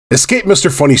Escape Mr.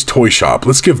 Funny's toy shop.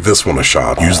 Let's give this one a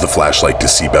shot. Use the flashlight to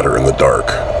see better in the dark.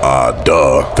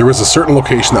 Duh. There is a certain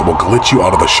location that will glitch you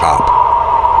out of the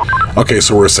shop. Okay,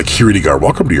 so we're a security guard.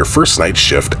 Welcome to your first night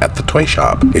shift at the toy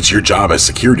shop. It's your job as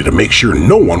security to make sure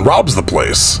no one robs the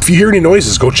place. If you hear any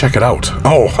noises, go check it out.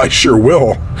 Oh, I sure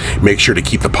will. Make sure to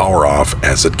keep the power off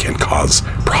as it can cause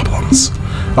problems.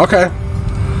 Okay.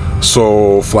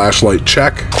 So, flashlight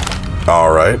check.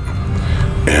 All right.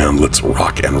 And let's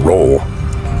rock and roll.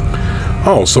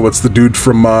 Oh, so it's the dude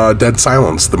from Dead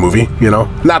Silence, the movie, you know?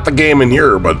 Not the game in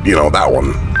here, but, you know, that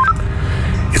one.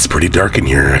 It's pretty dark in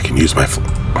here. I can use my...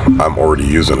 I'm already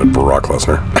using it for Brock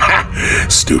Lesnar.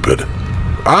 Stupid.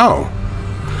 Oh.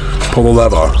 Pull the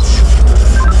lever.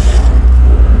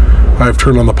 I've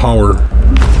turned on the power.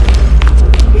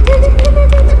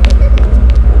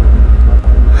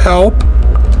 Help.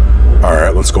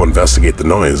 Alright, let's go investigate the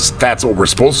noise. That's what we're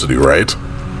supposed to do, right?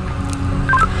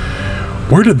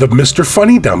 Where did the Mr.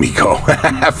 Funny dummy go?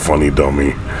 Funny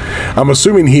dummy. I'm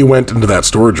assuming he went into that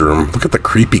storage room. Look at the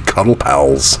creepy Cuddle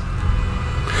Pals.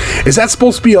 Is that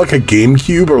supposed to be like a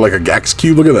GameCube or like a X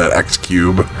Cube? Look at that X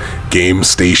Cube. Game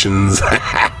stations.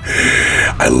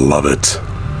 I love it.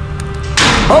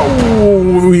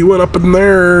 Oh, we went up in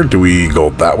there. Do we go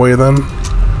that way then?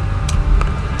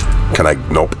 Can I?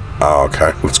 Nope. Oh,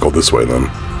 okay. Let's go this way then.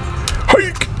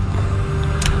 Hike!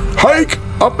 Hike!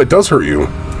 Oh, it does hurt you.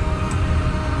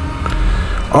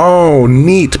 Oh,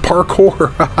 neat.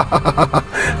 Parkour.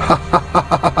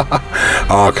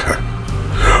 Okay.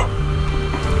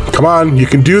 Come on, you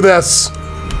can do this.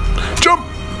 Jump.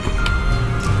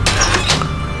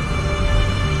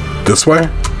 This way?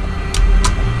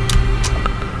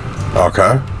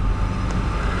 Okay.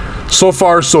 So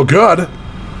far, so good.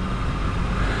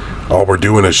 All we're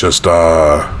doing is just,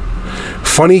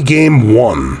 Funny Game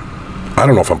 1. I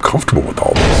don't know if I'm comfortable with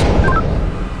all this.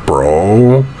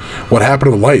 Bro. What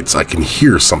happened to the lights? I can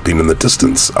hear something in the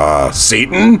distance.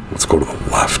 Satan? Let's go to the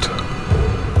left.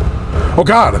 Oh,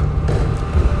 God.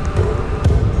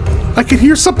 I can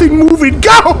hear something moving.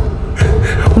 Go!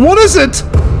 What is it?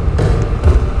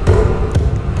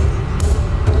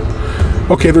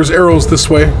 Okay, there's arrows this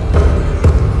way.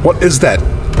 What is that?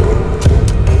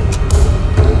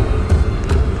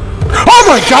 Oh,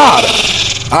 my God!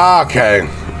 Okay.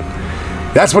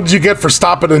 That's what you get for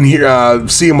stopping in here,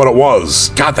 seeing what it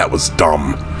was. God, that was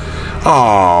dumb.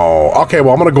 Oh, okay,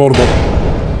 well, I'm gonna go to the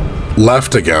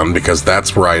left again, because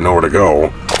that's where I know where to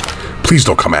go. Please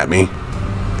don't come at me.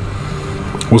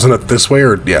 Wasn't it this way,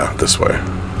 or... yeah, this way.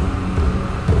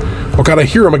 Oh, God, I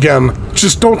hear him again.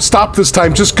 Just don't stop this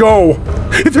time, just go.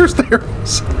 There's the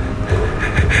arrows.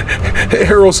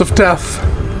 Arrows of death.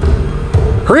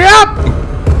 Hurry up!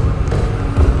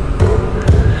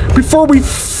 Before we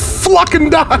fucking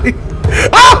die.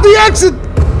 Ah, the exit!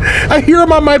 I hear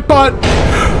him on my butt.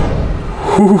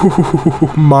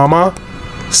 Ooh, Mama.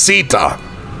 Sita.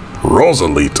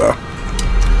 Rosalita.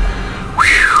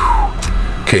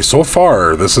 Whew. Okay, so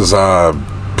far, this is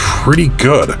pretty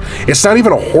good. It's not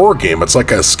even a horror game. It's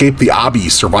like a Escape the OBBY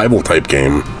survival type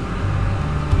game.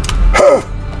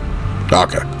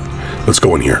 Okay. Let's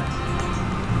go in here.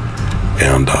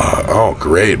 And, oh,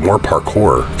 great. More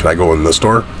parkour. Can I go in this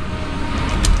door?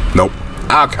 Nope.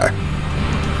 Okay.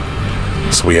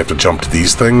 So we have to jump to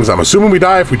these things. I'm assuming we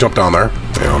die if we jump down there.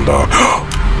 And,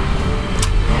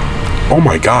 oh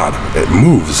my God. It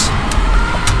moves.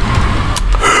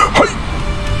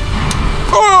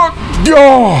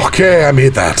 Oh, okay. I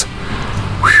made that.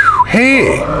 Whew.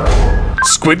 Hey.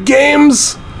 Squid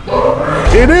Games?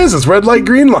 It is. It's red light,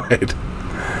 green light.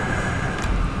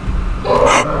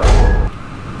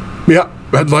 Yep.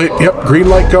 Red light. Yep. Green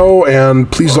light, go. And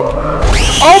please don't...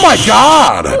 Oh my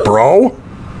God, bro!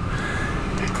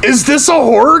 Is this a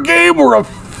horror game or a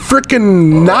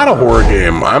frickin' not a horror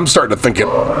game? I'm starting to think it...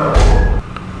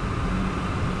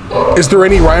 Is there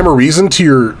any rhyme or reason to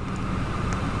your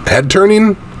head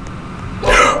turning?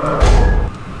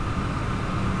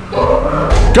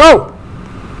 Go!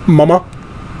 Mama.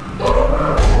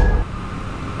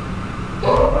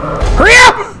 Hurry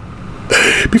up!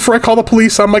 Before I call the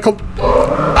police, I'm Michael...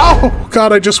 Oh,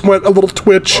 God, I just went a little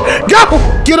twitch. Go!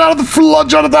 Get out of the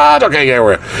fludge out of that! Okay, yeah,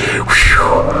 we're... Whew.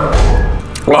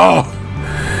 Oh,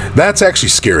 that's actually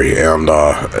scary, and,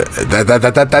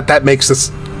 that makes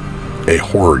this a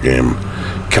horror game.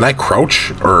 Can I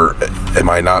crouch, or am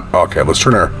I not? Okay, let's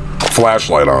turn our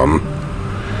flashlight on.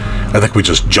 I think we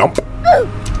just jump.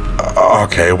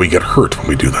 Okay, we get hurt when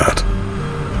we do that.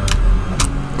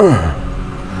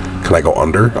 Can I go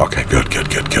under? Okay, good.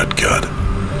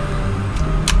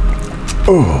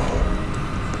 Oh.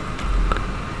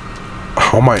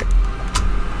 How am I?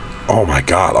 Oh my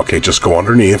god. Okay, just go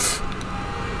underneath.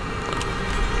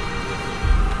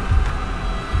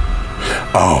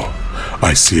 Oh,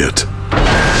 I see it.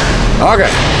 Okay.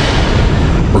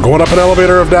 We're going up an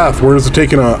elevator of death. Where is it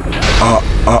taking us?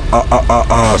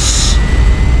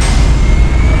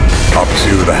 Up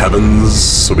to the heavens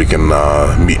so we can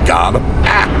meet God.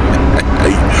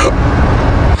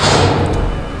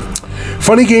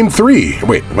 Funny Game 3.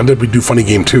 Wait, when did we do Funny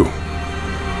Game 2?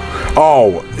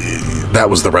 Oh, that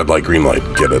was the red light, green light.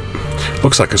 Get it.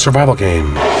 Looks like a survival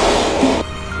game.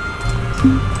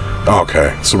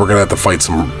 Okay, so we're gonna have to fight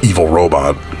some evil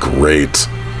robot. Great.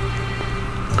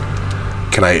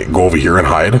 Can I go over here and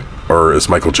hide? Or is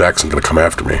Michael Jackson gonna come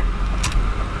after me?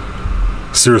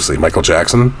 Seriously, Michael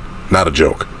Jackson? Not a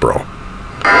joke, bro.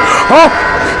 Oh!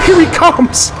 Here he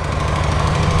comes!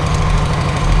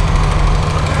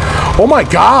 Oh my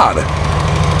god!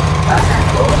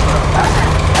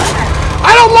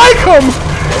 I don't like him!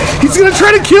 He's gonna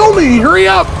try to kill me! Hurry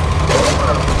up!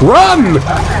 Run!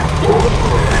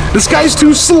 This guy's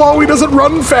too slow. He doesn't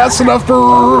run fast enough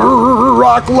for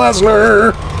Brock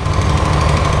Lesnar.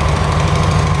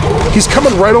 He's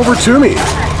coming right over to me.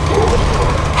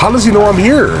 How does he know I'm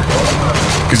here?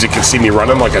 Because he can see me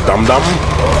running like a dum-dum?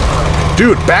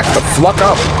 Dude, back the fuck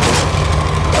up.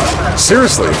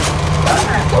 Seriously.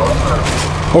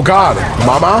 Oh god,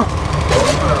 mama?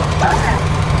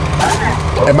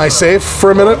 Am I safe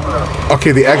for a minute?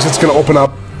 Okay, the exit's gonna open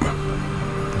up.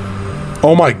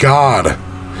 Oh my god.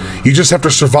 You just have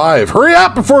to survive. Hurry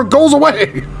up before it goes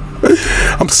away.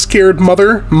 I'm scared,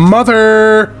 mother.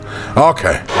 Mother.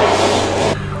 Okay.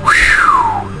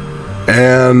 Whew.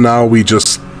 And now we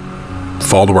just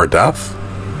fall to our death.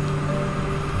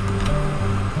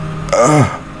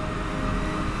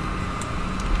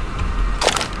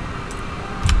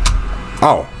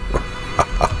 Oh.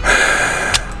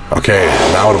 Okay,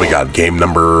 now what do we got? Game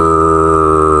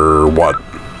number... what?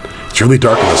 It's really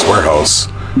dark in this warehouse.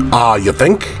 You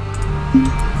think?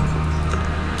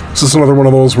 Is this another one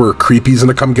of those where creepy's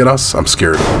gonna come get us? I'm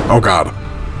scared. Oh god.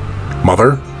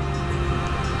 Mother?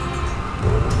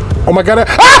 Oh my god.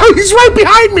 Ah! He's right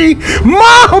behind me!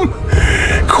 Mom!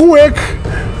 Quick!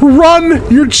 Run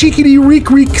your cheekity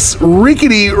reek-reeks,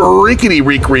 rickety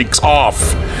reek-reeks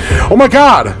off. Oh my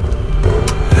god.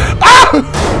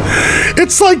 Ah!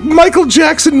 It's like Michael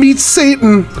Jackson meets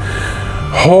Satan.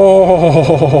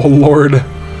 Oh, Lord.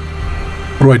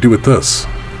 What do I do with this?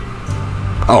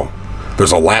 Oh,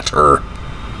 there's a ladder.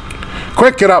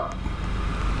 Quick, get up.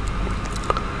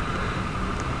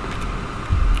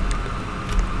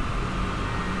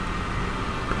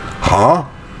 Huh?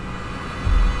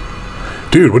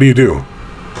 Dude, what do you do?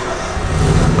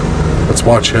 Let's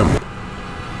watch him.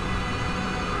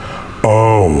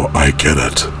 Oh, I get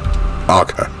it.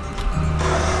 Okay.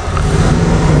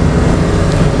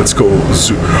 Let's go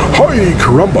zoom. Hi,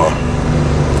 caramba.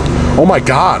 Oh my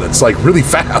god, it's like really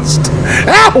fast.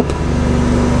 Help!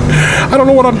 I don't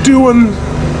know what I'm doing.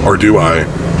 Or do I?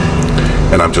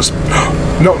 And I'm just...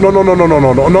 No.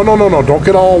 Don't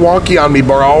get all wonky on me,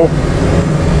 bro.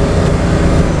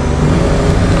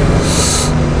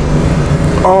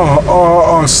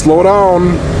 Slow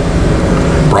down.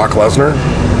 Brock Lesnar.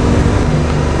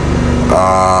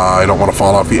 I don't want to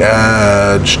fall off the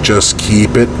edge. Just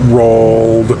keep it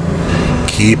rolled.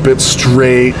 Keep it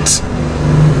straight.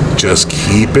 Just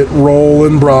keep it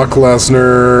rolling, Brock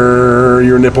Lesnar.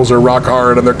 Your nipples are rock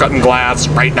hard and they're cutting glass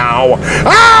right now.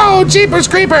 Oh, jeepers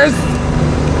creepers!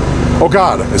 Oh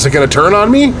god, is it gonna turn on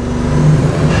me?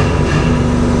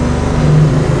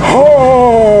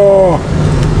 Oh!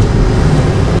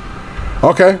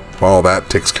 Okay, well that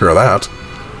takes care of that.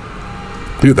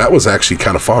 Dude, that was actually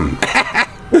kind of fun.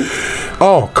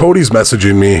 Oh, Cody's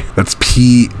messaging me. Let's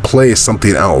play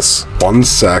something else. 1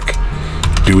 sec.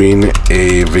 Doing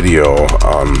a video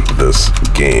on this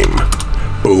game.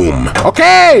 Boom.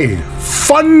 Okay!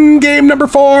 Fun game number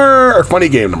 4! Or funny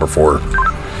game number 4.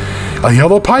 A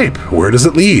yellow pipe. Where does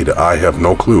it lead? I have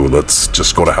no clue. Let's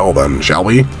just go to hell then, shall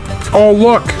we? Oh,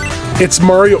 look! It's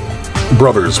Mario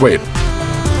Brothers. Wait.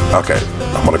 Okay.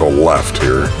 I'm gonna go left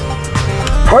here.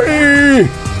 Hey!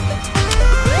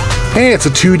 Hey, it's a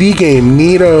 2D game.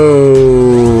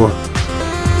 Neato.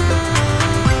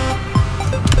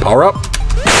 Power up.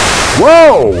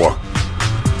 Whoa!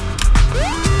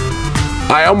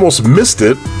 I almost missed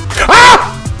it.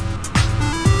 Ah!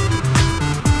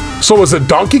 So is it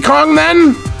Donkey Kong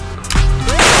then?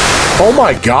 Oh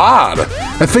my god.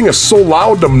 That thing is so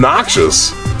loud and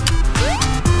obnoxious.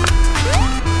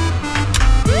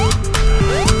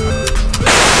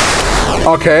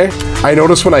 Okay, I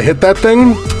noticed when I hit that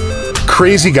thing,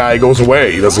 crazy guy goes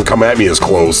away. He doesn't come at me as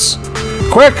close.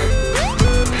 Quick!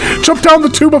 Jump down the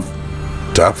tube of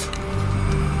death.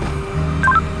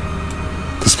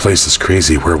 This place is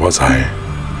crazy. Where was I?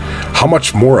 How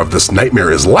much more of this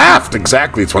nightmare is left?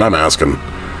 Exactly, it's what I'm asking.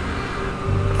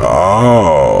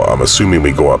 Oh, I'm assuming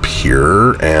we go up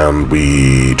here and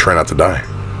we try not to die.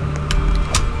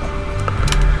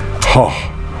 Oh,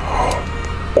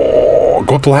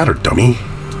 go up the ladder, dummy.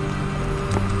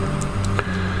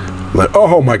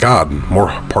 Oh my god, more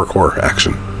parkour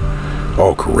action.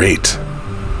 Oh, great.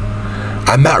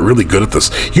 I'm not really good at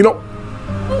this. You know...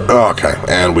 Okay,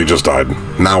 and we just died.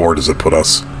 Now where does it put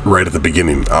us? Right at the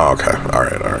beginning. Oh, okay,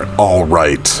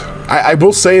 alright. I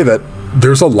will say that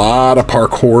there's a lot of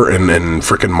parkour in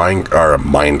frickin'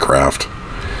 Minecraft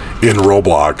in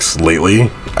Roblox lately.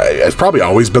 It's probably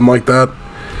always been like that.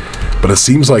 But it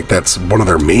seems like that's one of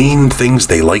their main things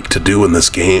they like to do in this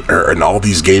game, or in all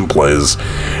these gameplays,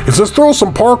 is just throw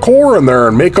some parkour in there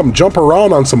and make them jump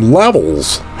around on some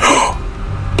levels.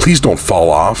 Please don't fall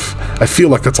off. I feel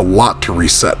like that's a lot to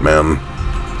reset, man.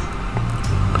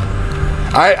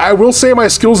 I will say my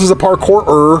skills as a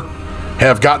parkourer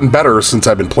have gotten better since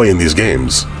I've been playing these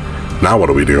games. Now what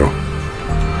do we do?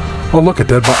 Oh, look, a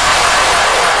dead body.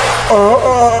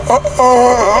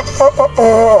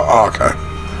 Okay.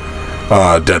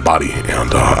 Dead body,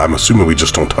 and I'm assuming we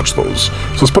just don't touch those.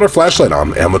 So let's put our flashlight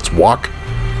on, and let's walk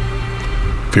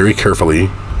very carefully.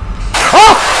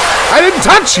 Oh! I didn't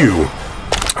touch you!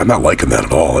 I'm not liking that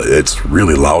at all. It's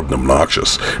really loud and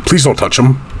obnoxious. Please don't touch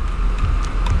him.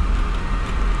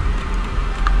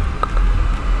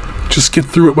 Just get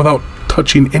through it without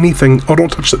touching anything. Oh,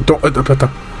 don't touch it. Don't.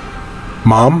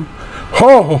 Mom?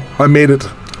 Oh, I made it.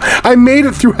 I made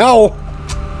it through hell.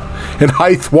 In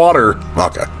Hythe water.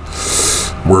 Okay.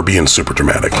 We're being super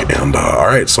dramatic. And,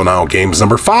 alright, so now game's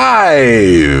number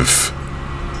 5.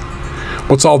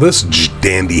 What's all this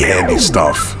dandy-handy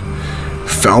stuff?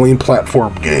 Falling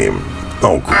platform game.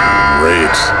 Oh,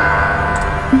 great.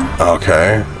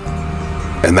 Okay.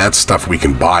 And that's stuff we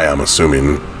can buy, I'm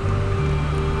assuming.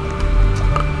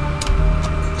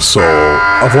 So,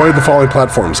 avoid the falling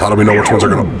platforms. How do we know which ones are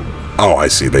gonna... Oh, I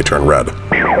see. They turn red.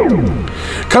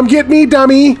 Come get me,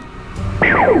 dummy!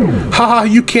 Haha,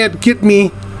 you can't get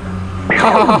me. Ha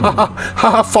ha ha ha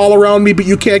ha, fall around me, but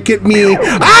you can't get me.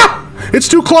 Ah! It's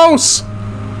too close!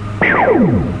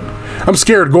 I'm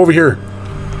scared. Go over here.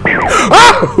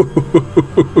 Ah!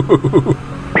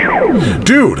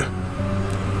 Dude!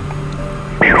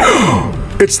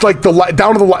 It's like the light,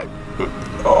 down to the light.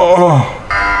 Oh.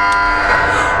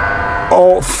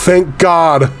 Oh, thank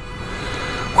God.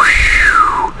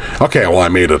 Whew. Okay, well, I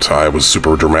made it. I was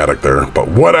super dramatic there, but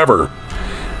whatever.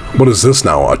 What is this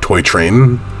now? A toy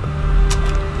train?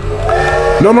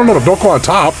 No, no, no, don't go on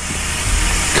top.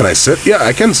 Can I sit? Yeah,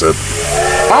 I can sit.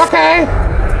 Okay.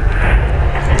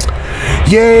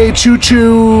 Yay,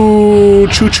 choo-choo.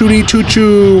 Choo-choo-dee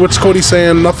choo-choo. What's Cody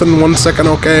saying? Nothing. 1 second,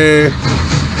 okay.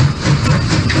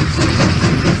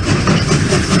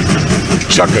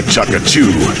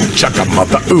 Chugga-chugga-choo.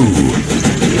 Chugga-mother-ooh.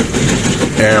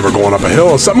 And we're going up a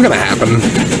hill. Is something gonna happen?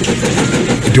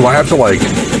 Do I have to, like,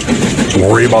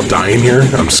 worry about dying here?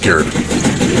 I'm scared.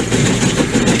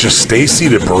 Just stay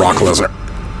seated, Barack Lesnar.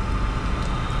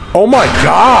 Oh my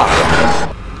God!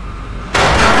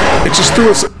 It just threw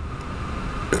us...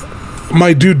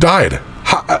 My dude died.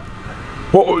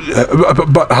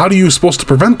 But how are you supposed to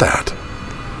prevent that?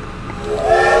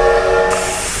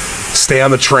 Stay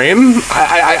on the train?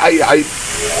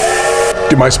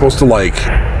 Am I supposed to, like,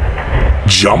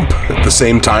 jump at the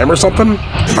same time or something?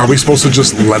 Are we supposed to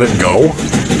just let it go?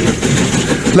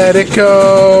 Let it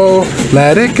go,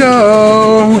 let it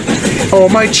go. Oh,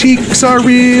 my cheeks are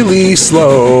really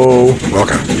slow.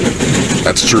 Okay,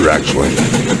 that's true, actually.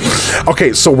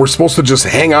 Okay, so we're supposed to just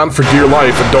hang on for dear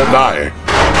life and don't die.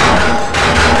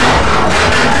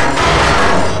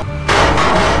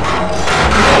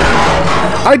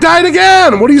 I died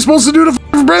again! What are you supposed to do to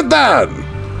prevent that?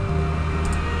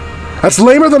 That's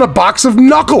lamer than a box of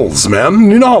Knuckles, man.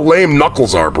 You know how lame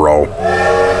Knuckles are, bro.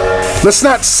 Let's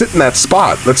not sit in that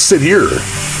spot. Let's sit here.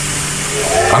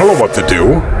 I don't know what to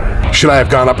do. Should I have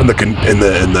gone up in the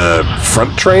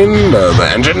front train,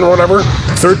 the engine or whatever?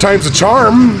 3rd time's a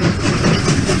charm.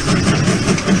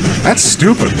 That's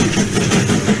stupid.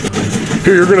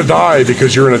 Here, you're gonna die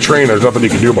because you're in a train. There's nothing you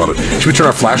can do about it. Should we turn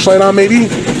our flashlight on, maybe?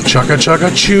 Chugga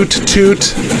chugga choot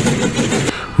toot.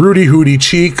 Rudy hooty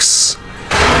cheeks.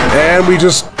 And we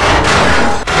just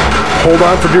hold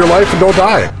on for dear life and don't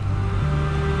die.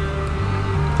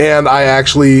 And I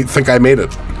actually think I made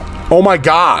it. Oh my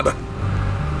God.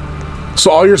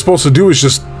 So all you're supposed to do is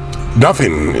just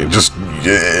nothing. Just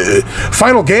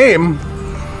final game.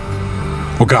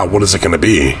 Oh God, what is it gonna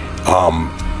be?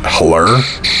 Hello?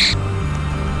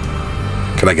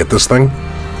 Can I get this thing?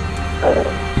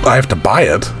 I have to buy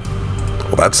it.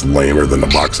 Well, that's lamer than a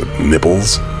box of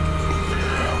nipples.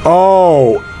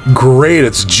 Oh, great.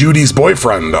 It's Judy's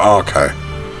boyfriend. Okay.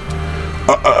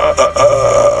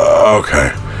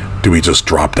 Okay. Do we just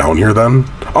drop down here then?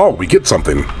 Oh, we get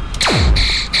something.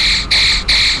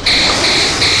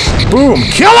 Boom.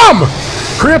 Kill him!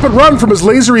 Hurry up and run from his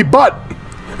lasery butt.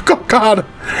 Oh, God.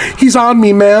 He's on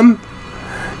me, man.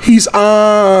 He's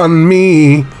on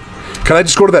me. Can I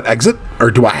just go to that exit? Or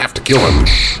do I have to kill him?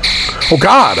 Oh,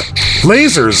 God.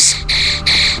 Lasers.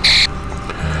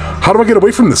 How do I get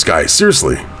away from this guy?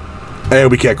 Seriously. Hey,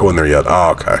 we can't go in there yet.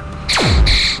 Oh, okay.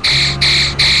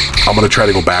 I'm going to try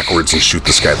to go backwards and shoot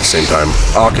this guy at the same time.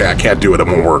 Okay, I can't do it. It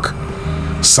won't work.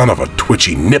 Son of a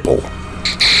twitchy nipple.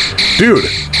 Dude,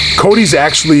 Cody's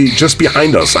actually just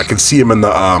behind us. I can see him in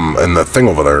the thing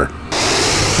over there.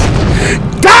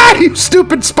 Die, you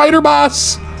stupid spider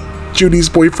boss! Judy's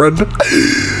boyfriend.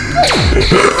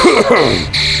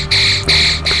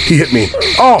 He hit me.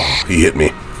 Oh, he hit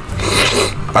me.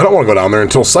 I don't want to go down there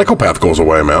until Psychopath goes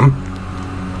away, man.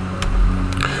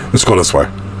 Let's go this way.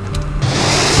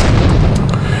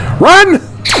 Run!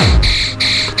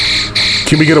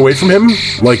 Can we get away from him?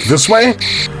 Like this way?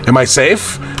 Am I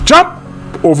safe? Jump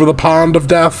over the pond of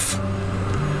death.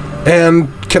 And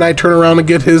can I turn around and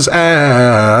get his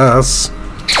ass?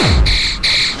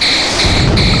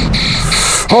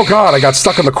 Oh, God, I got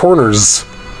stuck in the corners.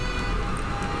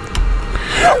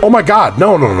 Oh, my God.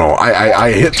 No.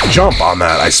 I hit jump on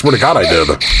that. I swear to God I did.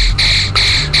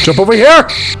 Jump over here.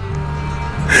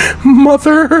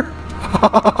 Mother.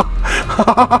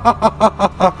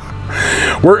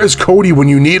 Where is Cody when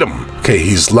you need him? Okay,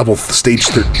 he's level stage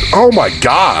 3. Oh, my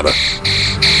God.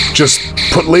 Just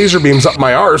put laser beams up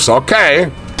my arse.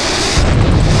 Okay.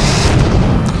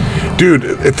 Dude,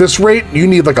 at this rate, you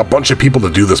need like a bunch of people to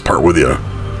do this part with you.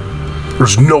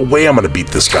 There's no way I'm gonna beat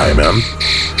this guy, man.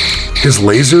 His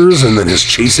lasers, and then his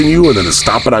chasing you, and then his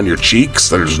stomping on your cheeks.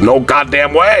 There's no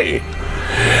goddamn way.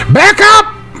 Back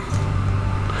up!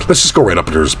 Let's just go right up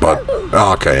into his butt.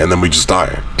 Okay, and then we just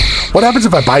die. What happens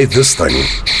if I buy this thing?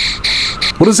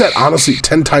 What is that, honestly,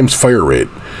 10 times fire rate?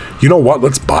 You know what?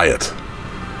 Let's buy it.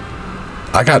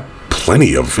 I got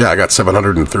plenty of... Yeah, I got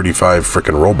 735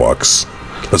 frickin' Robux.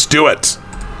 Let's do it!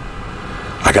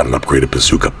 I got an upgraded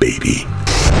bazooka, baby.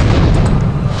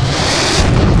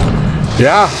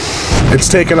 Yeah, it's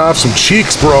taking off some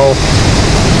cheeks, bro.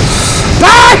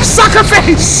 Die, sucker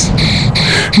face!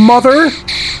 Mother,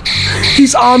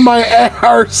 he's on my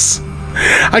arse.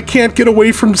 I can't get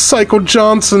away from Psycho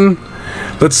Johnson.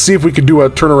 Let's see if we can do a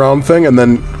turnaround thing and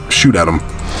then shoot at him.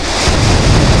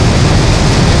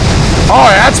 Oh,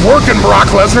 yeah, that's working, Brock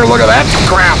Lesnar. Look at that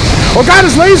crap. Oh, God,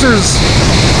 his lasers.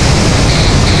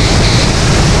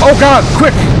 Oh, God,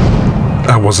 quick.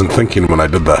 I wasn't thinking when I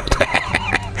did that.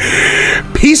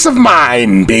 Peace of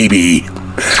mind, baby.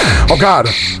 Oh, God.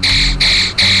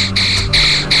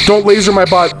 Don't laser my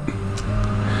butt.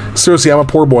 Seriously, I'm a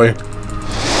poor boy.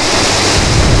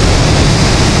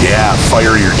 Yeah,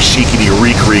 fire your cheekity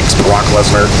reeks, Brock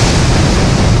Lesnar.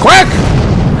 Quick!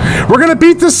 We're gonna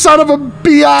beat this son of a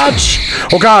biatch!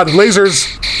 Oh, God,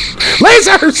 lasers.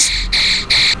 Lasers!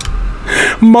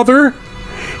 Mother,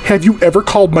 have you ever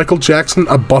called Michael Jackson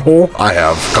a butthole? I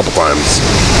have, a couple times.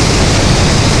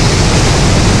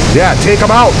 Yeah, take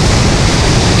him out!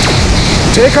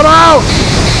 Take him out!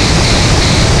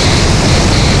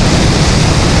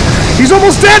 He's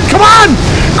almost dead! Come on!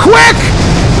 Quick!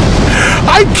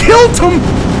 I killed him!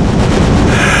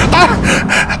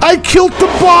 I killed the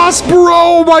boss, bro!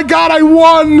 Oh my God, I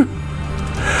won!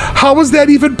 How was that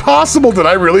even possible? Did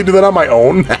I really do that on my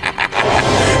own?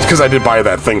 It's because I did buy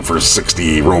that thing for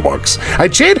 60 Robux. I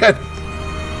cheated!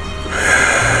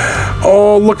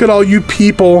 Oh, look at all you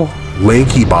people.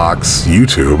 Lanky Box,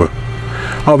 YouTube.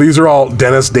 Oh, these are all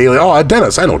Dennis Daily. Oh,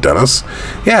 Dennis. I know Dennis.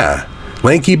 Yeah.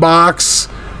 Lanky Box,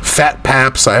 Fat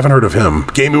Paps. I haven't heard of him.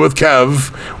 Gaming with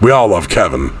Kev. We all love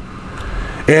Kevin.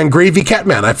 And Gravy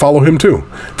Catman. I follow him too.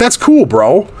 That's cool,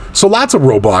 bro. So lots of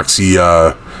Robloxy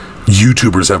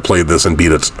YouTubers have played this and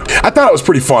beat it. I thought it was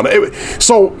pretty fun.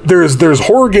 So there's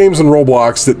horror games in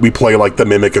Roblox that we play, like The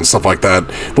Mimic and stuff like that.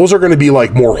 Those are going to be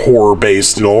like more horror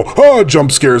based, you know,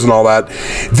 jump scares and all that.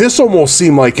 This almost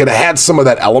seemed like it had some of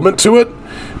that element to it,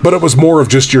 but it was more of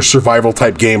just your survival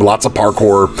type game, lots of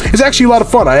parkour. It's actually a lot of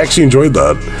fun. I actually enjoyed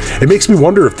that. It makes me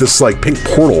wonder if this like pink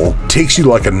portal takes you to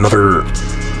like another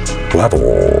level.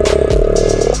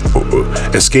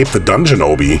 Escape the dungeon,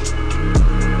 Obi.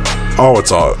 Oh,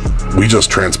 it's we just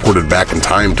transported back in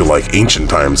time to like ancient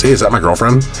times. Hey, is that my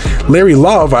girlfriend? Larry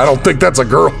Love? I don't think that's a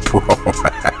girl, bro.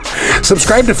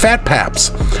 Subscribe to Fat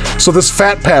Paps. So this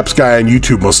Fat Paps guy on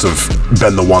YouTube must have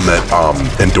been the one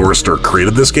that endorsed or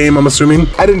created this game, I'm assuming.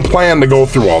 I didn't plan to go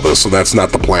through all this, so that's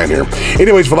not the plan here.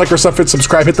 Anyways, if you like our stuff, hit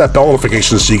subscribe, hit that bell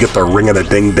notification so you get the ring and a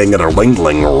ding ding and a ling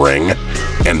ling ring.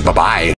 And bye-bye.